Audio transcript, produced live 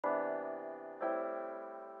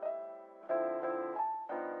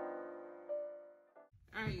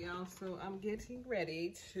y'all, so I'm getting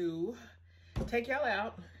ready to take y'all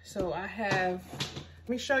out. So I have, let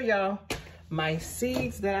me show y'all my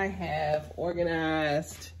seeds that I have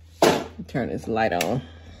organized. Turn this light on.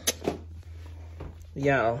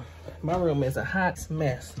 Y'all, my room is a hot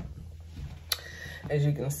mess. As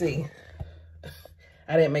you can see,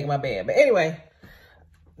 I didn't make my bed. But anyway,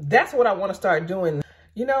 that's what I want to start doing.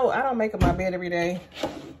 You know, I don't make up my bed every day.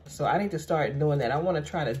 So I need to start doing that. I want to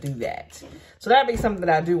try to do that. So that'd be something that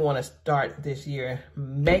I do want to start this year.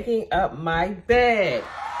 Making up my bed.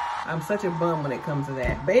 I'm such a bum when it comes to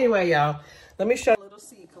that. But anyway, y'all, let me show you a little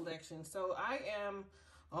seed collection. So I am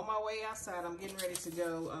on my way outside. I'm getting ready to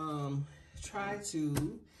go try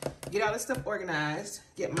to get all this stuff organized.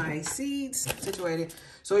 Get my seeds situated.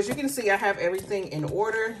 So as you can see, I have everything in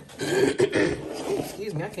order.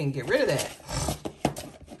 Excuse me, I can't get rid of that.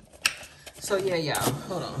 So yeah, y'all,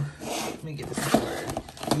 hold on. Let me get this word.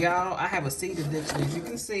 Y'all, I have a seed addiction. As you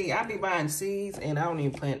can see, I be buying seeds and I don't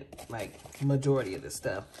even plant like majority of this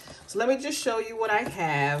stuff. So let me just show you what I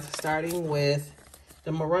have, starting with,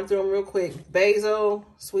 I'm gonna run through them real quick. Basil,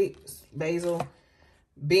 sweet basil,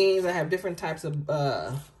 beans. I have different types of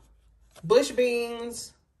bush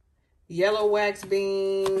beans, yellow wax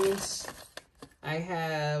beans. I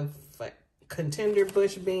have contender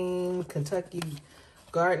bush bean, Kentucky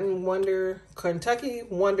Wonder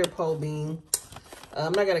pole bean.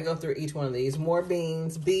 I'm not gonna go through each one of these. More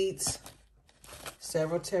beans, beets,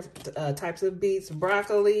 several types of beets,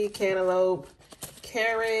 broccoli, cantaloupe,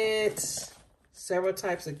 carrots, several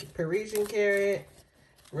types of Parisian carrot,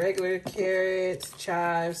 regular carrots,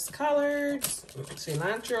 chives, collards,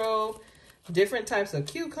 cilantro, different types of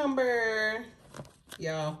cucumber.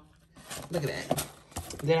 Y'all, look at that.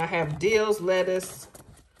 Then I have dills, lettuce,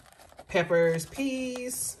 peppers,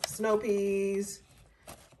 peas, snow peas,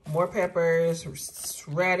 more peppers,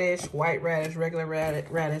 radish, white radish, regular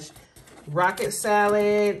radish, rocket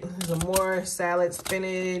salad, some more salad,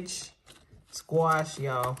 spinach, squash,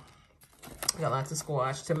 y'all. Got lots of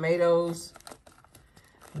squash, tomatoes,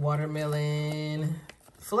 watermelon,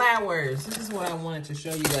 flowers. This is what I wanted to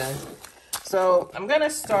show you guys. So I'm gonna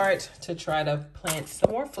start to try to plant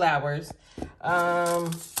some more flowers.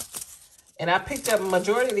 And I picked up a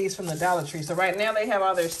majority of these from the Dollar Tree. So right now they have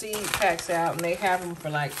all their seed packs out and they have them for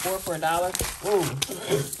like $4 for $1. Ooh.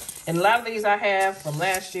 And a lot of these I have from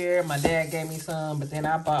last year. My dad gave me some, but then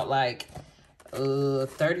I bought like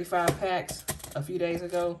 35 packs a few days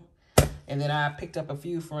ago. And then I picked up a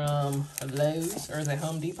few from Lowe's or the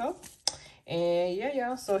Home Depot. And yeah,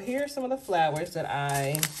 y'all. So here's some of the flowers that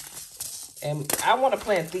I want to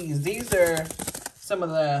plant these. These are some of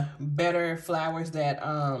the better flowers that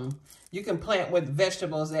you can plant with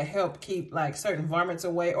vegetables that help keep like certain varmints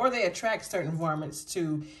away, or they attract certain varmints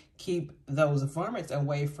to keep those varmints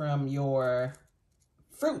away from your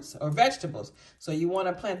fruits or vegetables. So you want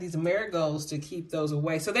to plant these marigolds to keep those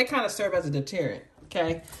away. So they kind of serve as a deterrent,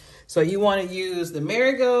 okay? So you want to use the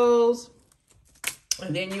marigolds,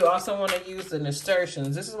 and then you also want to use the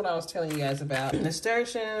nasturtiums. This is what I was telling you guys about.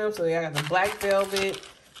 Nasturtiums, so you got the black velvet,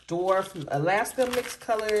 dwarf Alaska mixed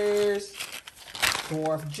colors,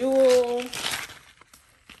 dwarf jewel,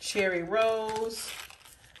 cherry rose.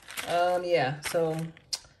 Yeah, so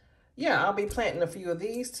yeah, I'll be planting a few of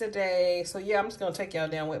these today. So yeah, I'm just gonna take y'all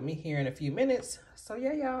down with me here in a few minutes. So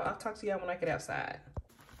yeah, y'all, I'll talk to y'all when I get outside.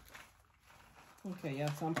 Okay, y'all,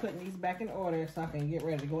 so I'm putting these back in order so I can get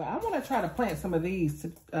ready to go out. I want to try to plant some of these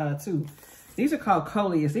too. These are called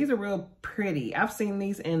coleus. These are real pretty. I've seen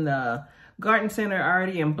these in the garden center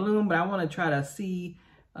already in bloom, but I want to try to see,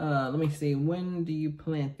 let me see, when do you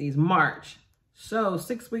plant these? March. So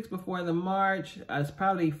 6 weeks before the March, it's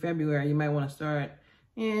probably February. You might want to start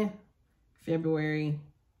February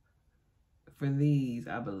for these,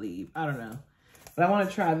 I believe. I don't know. But I want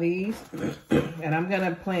to try these. And I'm going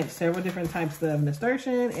to plant several different types of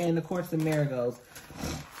nasturtium and, of course, the marigolds.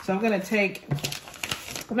 So I'm going to take,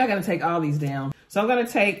 I'm not going to take all these down. So I'm going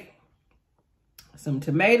to take some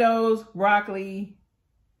tomatoes, broccoli,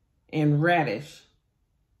 and radish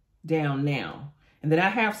down now. And then I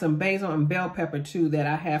have some basil and bell pepper too that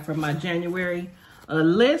I have from my January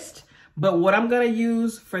list. But what I'm gonna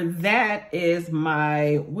use for that is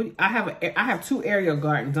I have 2 aerial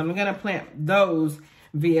gardens. I'm gonna plant those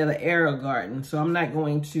via the aerial garden. So I'm not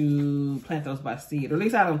going to plant those by seed, or at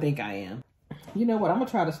least I don't think I am. You know what? I'm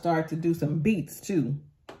gonna try to start to do some beets too.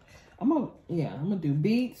 I'm gonna do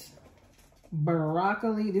beets,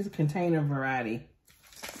 broccoli. This is a container variety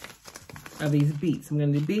of these beets. I'm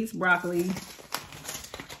gonna do beets, broccoli.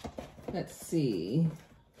 Let's see.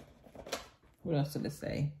 What else did it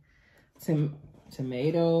say?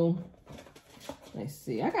 Tomato, Let's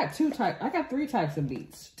see. I got three types of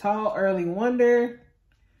beets. Tall Early Wonder.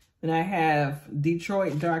 And I have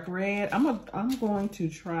Detroit Dark Red. I'm going to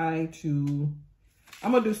try to,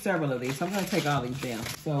 I'm gonna do several of these. So I'm gonna take all these down.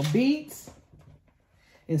 So beets.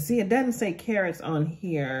 And see, it doesn't say carrots on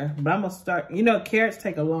here, but I'm gonna start, you know, carrots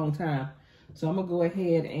take a long time. So I'm gonna go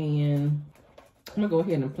ahead and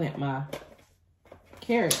plant my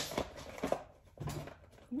carrots.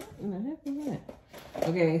 What in the heck is that?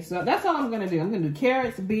 Okay, so that's all I'm gonna do. I'm gonna do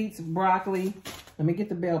carrots, beets, broccoli. Let me get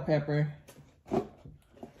the bell pepper.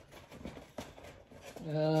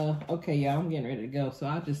 Okay, y'all, I'm getting ready to go. So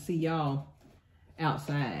I'll just see y'all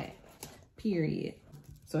outside, period.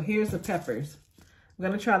 So here's the peppers. I'm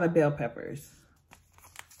gonna try the bell peppers.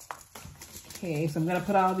 Okay, so I'm gonna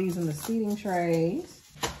put all these in the seeding trays.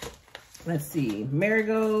 Let's see,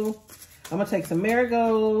 marigold. I'm gonna take some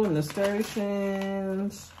marigold,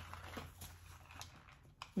 nasturtiums.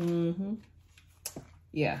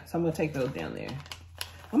 Yeah, so I'm gonna take those down there.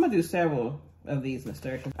 I'm gonna do several of these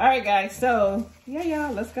nasturtiums. All right, guys, so yeah,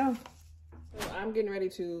 y'all, let's go. So I'm getting ready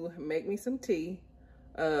to make me some tea,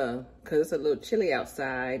 cause it's a little chilly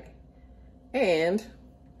outside. And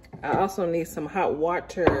I also need some hot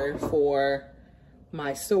water for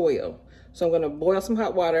my soil. So I'm gonna boil some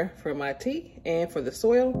hot water for my tea and for the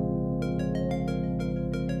soil.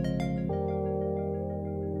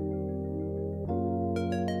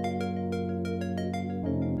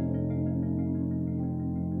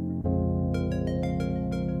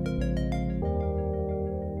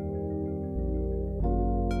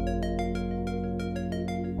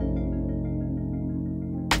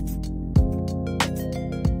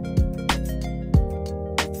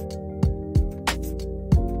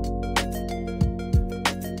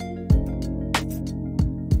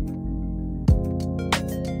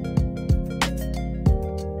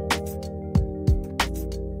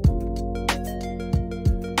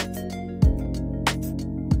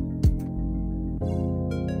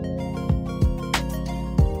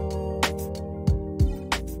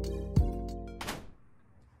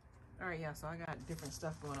 So I got different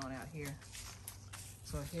stuff going on out here.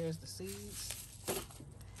 So here's the seeds.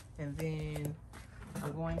 And then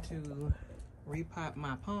I'm going to repot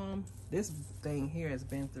my palm. This thing here has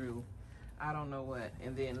been through I don't know what.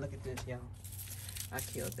 And then look at this, y'all. I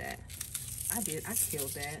killed that. I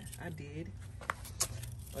killed that. I did.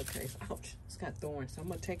 Okay, so, ouch. It's got thorns. So I'm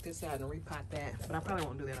gonna take this out and repot that. But I probably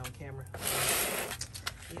won't do that on camera.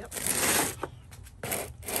 Yep.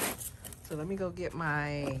 So let me go get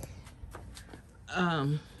my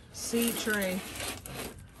seed tray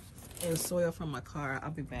and soil from my car.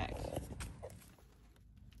 I'll be back.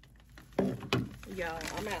 Y'all,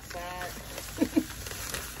 I'm outside.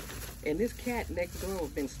 And this cat next door has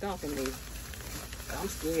been stalking me. I'm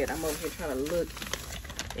scared. I'm over here trying to look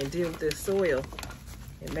and deal with this soil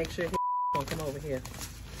and make sure he don't come over here.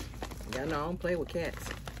 Y'all know I don't play with cats.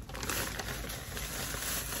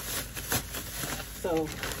 So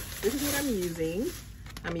this is what I'm using.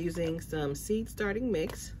 I'm using some seed starting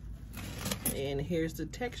mix, and here's the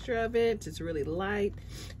texture of it. It's really light,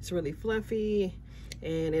 it's really fluffy,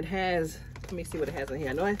 and it has, let me see what it has in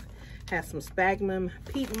here. I know it has some sphagnum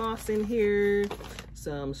peat moss in here,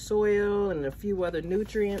 some soil, and a few other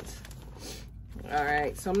nutrients. All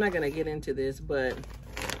right, so I'm not gonna get into this, but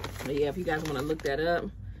yeah, if you guys wanna look that up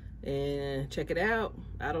and check it out.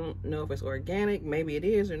 I don't know if it's organic, maybe it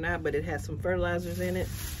is or not, but it has some fertilizers in it.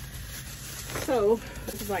 So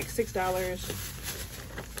this is like $6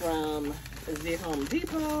 from the Home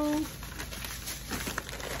Depot.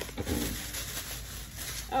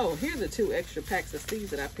 Oh, here are the 2 extra packs of seeds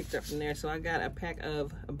that I picked up from there. So I got a pack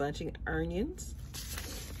of bunching onions.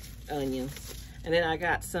 And then I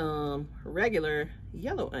got some regular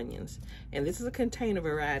yellow onions. And this is a container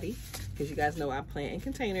variety, because you guys know I plant in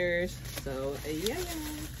containers. So yeah.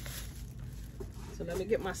 So let me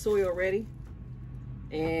get my soil ready.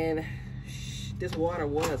 And this water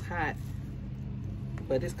was hot,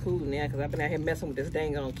 but it's cool now because I've been out here messing with this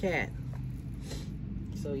dang on cat.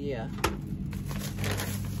 So yeah.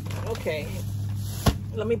 Okay,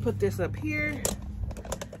 let me put this up here,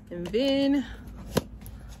 and then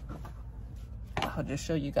I'll just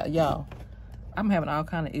show you guys. Y'all, I'm having all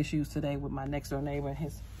kind of issues today with my next door neighbor and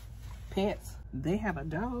his pets. They have a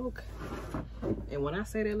dog, and when I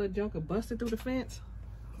say that little joker busted through the fence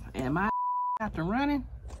and my after running,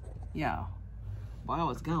 y'all, boy, I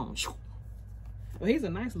was gone. Well, he's a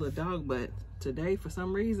nice little dog, but today, for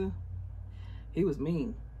some reason, he was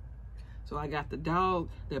mean. So I got the dog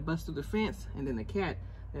that busted through the fence, and then the cat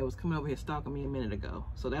that was coming over here stalking me a minute ago.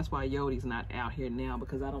 So that's why Yodi's not out here now,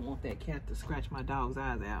 because I don't want that cat to scratch my dog's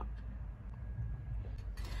eyes out.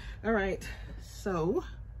 All right, so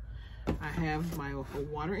I have my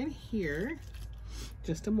water in here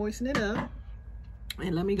just to moisten it up.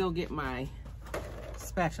 And let me go get my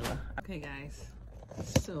spatula. Okay guys,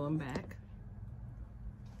 so I'm back.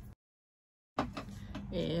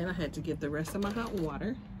 And I had to get the rest of my hot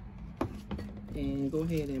water and go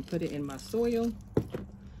ahead and put it in my soil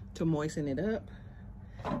to moisten it up.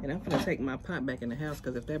 And I'm gonna take my pot back in the house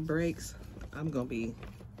because if that breaks, I'm gonna be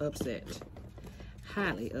upset,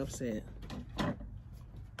 highly upset.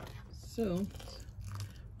 So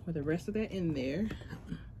pour the rest of that in there,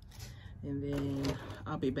 and then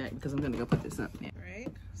I'll be back because I'm gonna go put this up now. All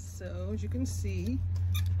right, so as you can see,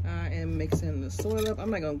 I am mixing the soil up.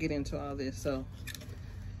 I'm not gonna get into all this, so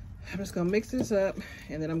I'm just gonna mix this up,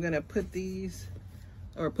 and then I'm gonna put these,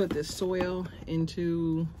 or put this soil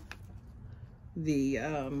into the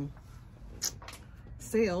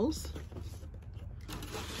cells,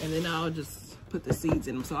 and then I'll just put the seeds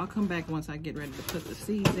in them. So I'll come back once I get ready to put the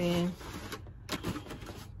seeds in.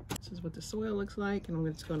 This is what the soil looks like, and I'm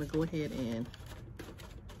just gonna go ahead and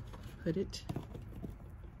put it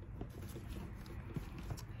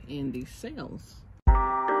in these cells.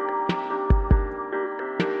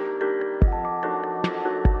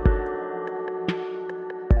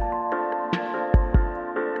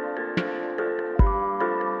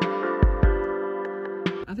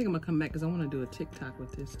 I think I'm gonna come back because I want to do a TikTok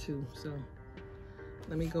with this too. So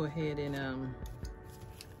let me go ahead and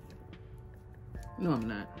no, I'm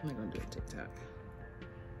not gonna do a TikTok.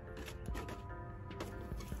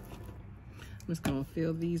 I'm just gonna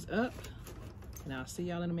fill these up and I'll see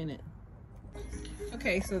y'all in a minute.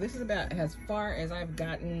 Okay, so this is about as far as I've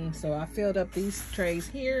gotten. So I filled up these trays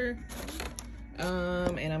here,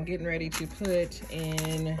 and I'm getting ready to put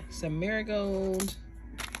in some marigold,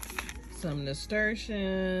 some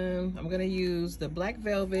nasturtium. I'm gonna use the black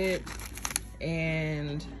velvet,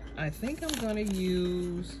 and I think I'm gonna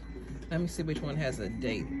use, let me see which one has a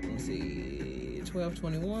date. Let me see,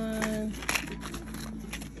 12/21,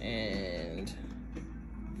 and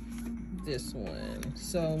this one.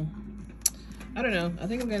 So I don't know, I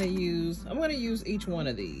think I'm gonna use each one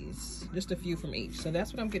of these, just a few from each. So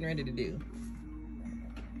that's what I'm getting ready to do.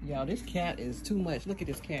 Y'all, this cat is too much. Look at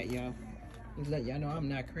this cat, y'all. Just let y'all know I'm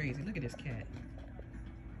not crazy. Look at this cat.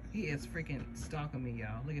 He is freaking stalking me,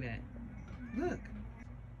 y'all. Look at that. Look.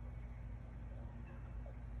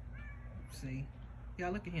 See?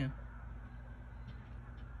 Y'all, look at him.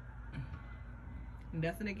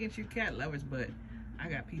 Nothing against you cat lovers, but I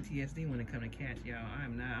got PTSD when it comes to cats, y'all.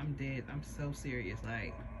 I'm dead. I'm so serious.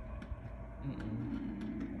 Like,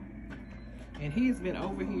 And he's been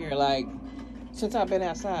over here, like, since I've been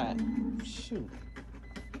outside. Shoot.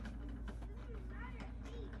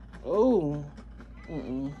 Oh.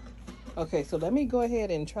 Okay, so let me go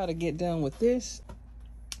ahead and try to get done with this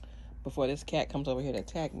before this cat comes over here to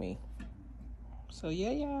attack me. So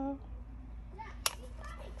yeah, y'all.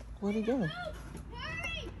 Where'd he go?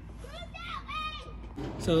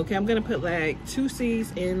 So okay, I'm gonna put like 2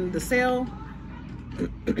 seeds in the cell.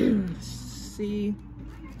 See,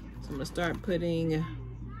 so I'm gonna start putting.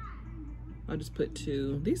 I'll just put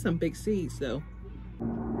 2. These are some big seeds though.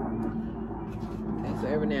 Okay, so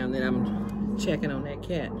every now and then I'm checking on that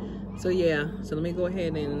cat. So yeah, so let me go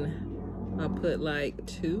ahead and I'll put like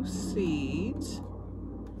 2 seeds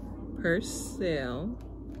per cell.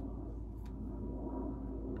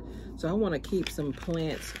 So I want to keep some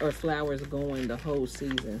plants or flowers going the whole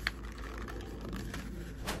season.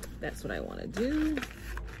 That's what I want to do.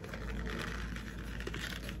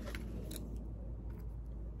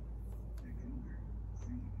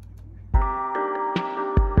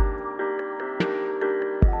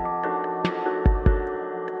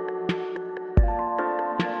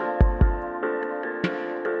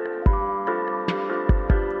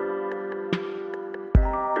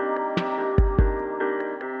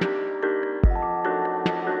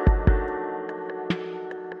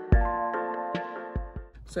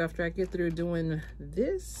 So after I get through doing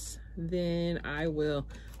this, then I will,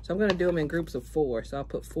 so I'm gonna do them in groups of 4. So I'll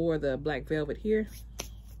put 4 of the black velvet here.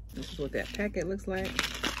 This is what that packet looks like.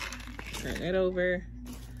 Turn that over.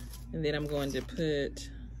 And then I'm going to put,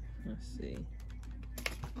 let's see.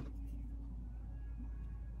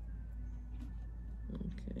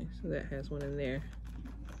 Okay, so that has one in there.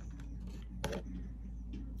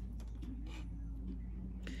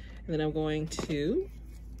 And then I'm going to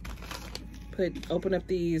open up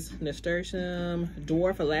these nasturtium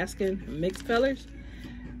dwarf Alaskan mixed colors,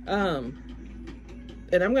 and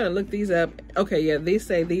I'm gonna look these up. Okay, yeah, these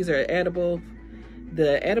say these are edible,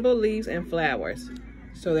 the edible leaves and flowers,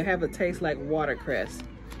 so they have a taste like watercress.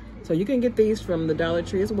 So you can get these from the Dollar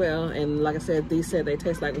Tree as well. And like I said, these said they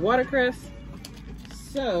taste like watercress.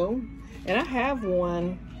 So, and I have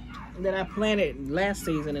one that I planted last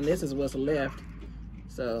season, and this is what's left.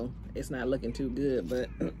 So it's not looking too good, but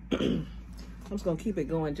I'm just gonna keep it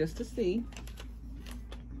going just to see.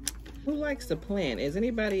 Who likes to plant? Is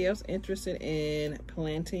anybody else interested in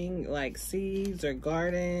planting like seeds or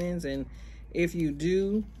gardens? And if you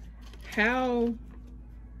do, how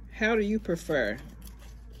do you prefer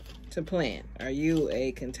to plant? Are you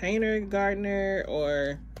a container gardener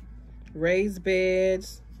or raised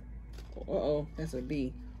beds? Uh-oh, that's a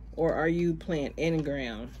bee. Or are you plant in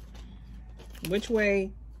ground? Which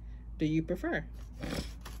way do you prefer?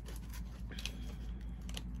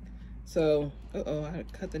 So, uh-oh, I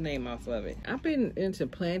cut the name off of it. I've been into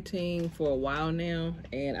planting for a while now,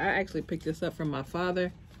 and I actually picked this up from my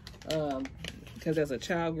father because as a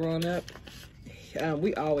child growing up,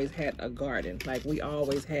 we always had a garden. Like, we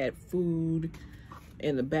always had food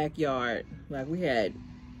in the backyard. Like, we had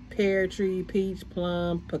pear tree, peach,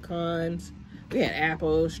 plum, pecans. We had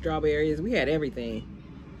apples, strawberries. We had everything.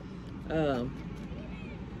 And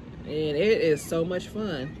it is so much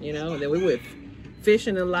fun, you know. And then we would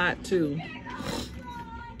fishing a lot too.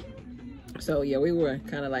 So yeah, we were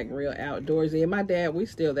kind of like real outdoorsy. And my dad, we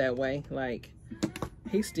still that way. Like,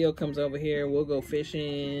 he still comes over here. We'll go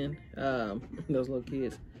fishing. Those little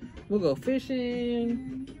kids. We'll go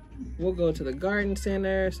fishing. We'll go to the garden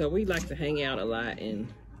center. So we like to hang out a lot and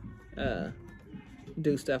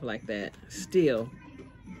do stuff like that still.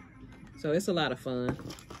 So it's a lot of fun.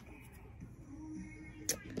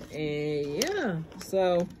 And yeah,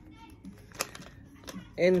 so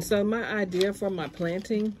my idea for my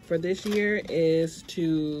planting for this year is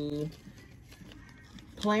to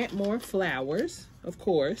plant more flowers, of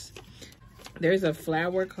course. There's a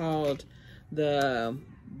flower called the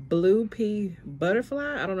blue pea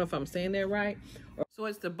butterfly. I don't know if I'm saying that right. So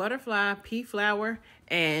it's the butterfly pea flower,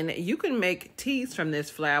 and you can make teas from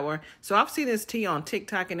this flower. So I've seen this tea on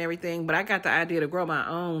TikTok and everything, but I got the idea to grow my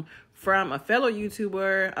own from a fellow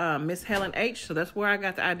YouTuber, Miss Helen H. So that's where I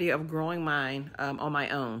got the idea of growing mine on my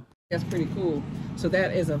own. That's pretty cool. So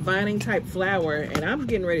that is a vining type flower, and I'm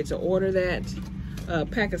getting ready to order that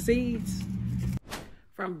pack of seeds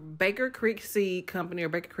from Baker Creek Seed Company, or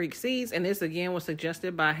Baker Creek Seeds. And this again was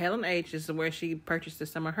suggested by Helen H. This is where she purchased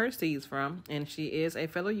some of her seeds from, and she is a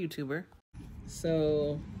fellow YouTuber.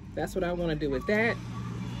 So that's what I want to do with that.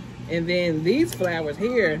 And then these flowers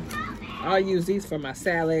here, I'll use these for my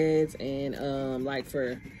salads and like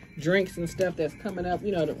for drinks and stuff that's coming up.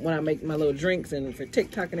 You know, when I make my little drinks and for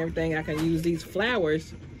TikTok and everything, I can use these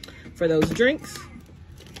flowers for those drinks.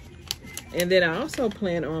 And then I also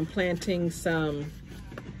plan on planting some.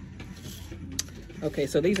 Okay,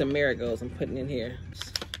 so these are marigolds I'm putting in here.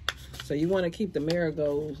 So you want to keep the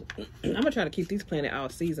marigolds. I'm gonna try to keep these planted all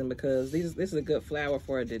season because this is a good flower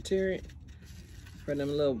for a deterrent for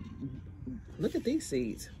them little. Look at these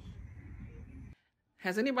seeds.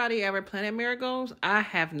 Has anybody ever planted marigolds? I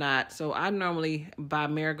have not. So I normally buy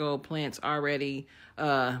marigold plants already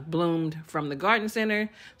bloomed from the garden center.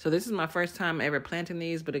 So this is my first time ever planting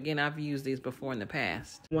these. But again, I've used these before in the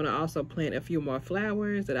past. I want to also plant a few more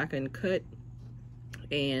flowers that I can cut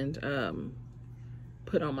and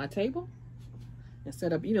put on my table. And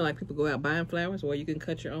set up, you know, like people go out buying flowers, or you can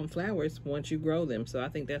cut your own flowers once you grow them. So I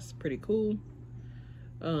think that's pretty cool.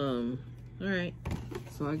 All right.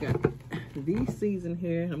 So I got these seeds in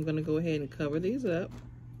here. I'm gonna go ahead and cover these up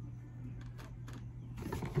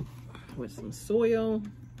with some soil.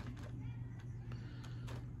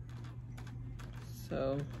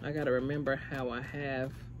 So I gotta remember how I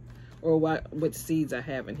have, or what seeds I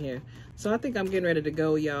have in here. So I think I'm getting ready to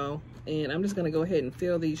go, y'all. And I'm just gonna go ahead and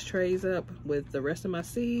fill these trays up with the rest of my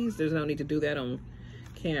seeds. There's no need to do that on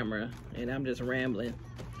camera, and I'm just rambling.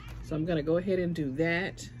 So I'm gonna go ahead and do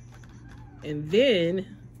that. And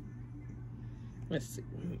then, let's see,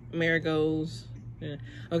 marigolds. Yeah.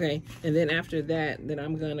 Okay, and then after that, then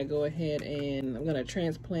I'm gonna go ahead and I'm gonna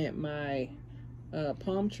transplant my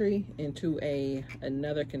palm tree into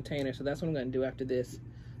another container. So that's what I'm gonna do after this.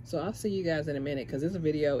 So I'll see you guys in a minute because this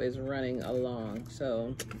video is running along.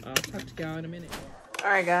 So I'll talk to y'all in a minute. All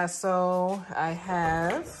right, guys, so I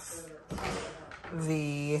have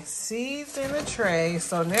the seeds in the tray.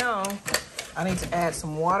 So now I need to add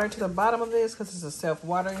some water to the bottom of this because it's a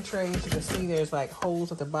self-watering tray. As you can see, there's like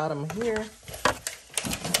holes at the bottom here.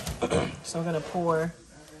 So I'm gonna pour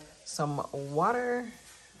some water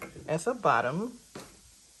at the bottom.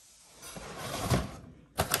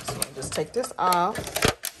 So I'll just take this off.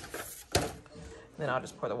 Then I'll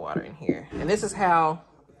just pour the water in here. And this is how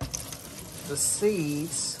the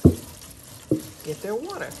seeds get their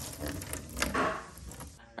water.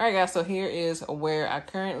 All right, guys, so here is where I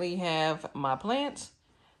currently have my plants.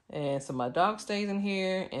 And so my dog stays in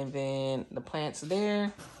here, and then the plants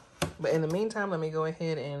there. But in the meantime, let me go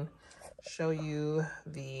ahead and show you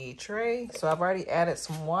the tray. So I've already added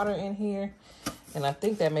some water in here, and I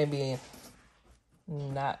think that may be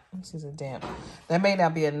not, this is a damp. That may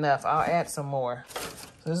not be enough. I'll add some more.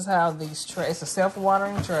 So this is how these trays, it's a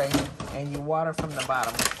self-watering tray, and you water from the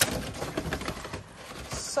bottom.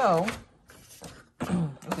 So,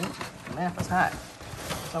 the lamp is hot.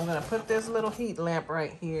 So I'm gonna put this little heat lamp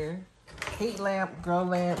right here. Heat lamp, grow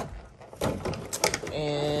lamp.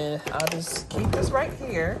 And I'll just keep this right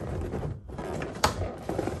here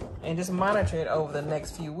and just monitor it over the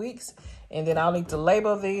next few weeks. And then I'll need to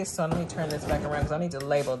label these. So let me turn this back around because I need to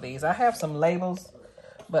label these. I have some labels,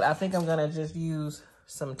 but I think I'm gonna just use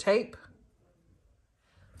some tape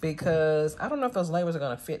because I don't know if those labels are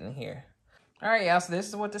gonna fit in here. All right, y'all, so this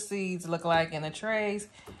is what the seeds look like in the trays.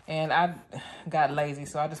 And I got lazy,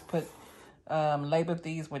 so I just put, labeled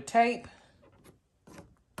these with tape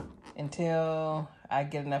until I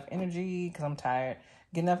get enough energy, because I'm tired,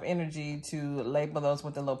 get enough energy to label those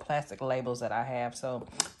with the little plastic labels that I have. So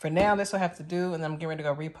for now, this will have to do, and I'm getting ready to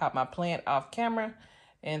go repot my plant off camera.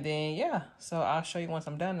 And then, yeah, so I'll show you once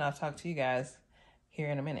I'm done, and I'll talk to you guys here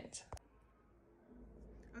in a minute.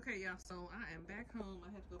 Okay, y'all, so I am back home.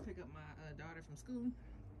 I had to go pick up my daughter from school.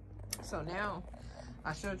 So now,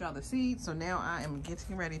 I showed y'all the seeds, so now I am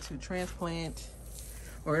getting ready to transplant,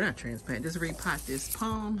 or not transplant, just repot this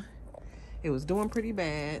palm. It was doing pretty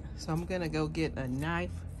bad, so I'm gonna go get a knife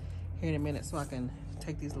here in a minute so I can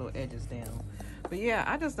take these little edges down. But yeah,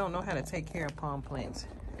 I just don't know how to take care of palm plants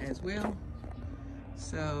as well.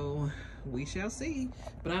 So we shall see.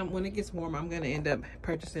 But when it gets warmer, I'm gonna end up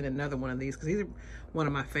purchasing another one of these because these are one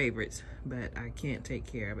of my favorites, but I can't take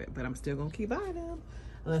care of it. But I'm still gonna keep buying them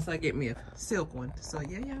unless I get me a silk one. So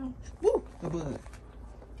yeah, y'all. Woo, a bug.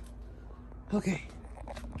 Okay.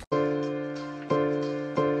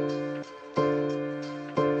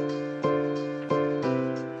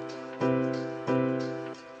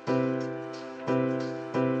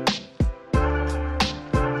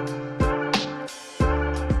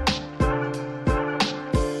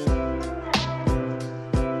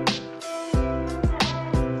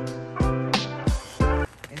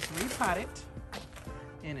 Repotted,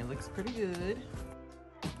 and it looks pretty good.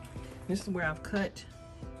 This is where I've cut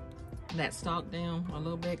that stalk down a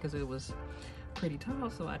little bit because it was pretty tall,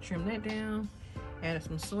 so I trimmed that down, added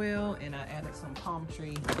some soil, and I added some palm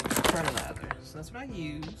tree fertilizer. So that's what I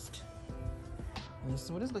used. And this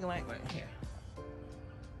is what it's looking like right here.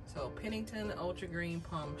 So Pennington Ultra Green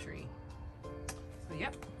Palm Tree. So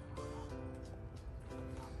yep.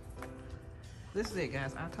 This is it,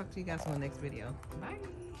 guys. I'll talk to you guys in the next video. Bye.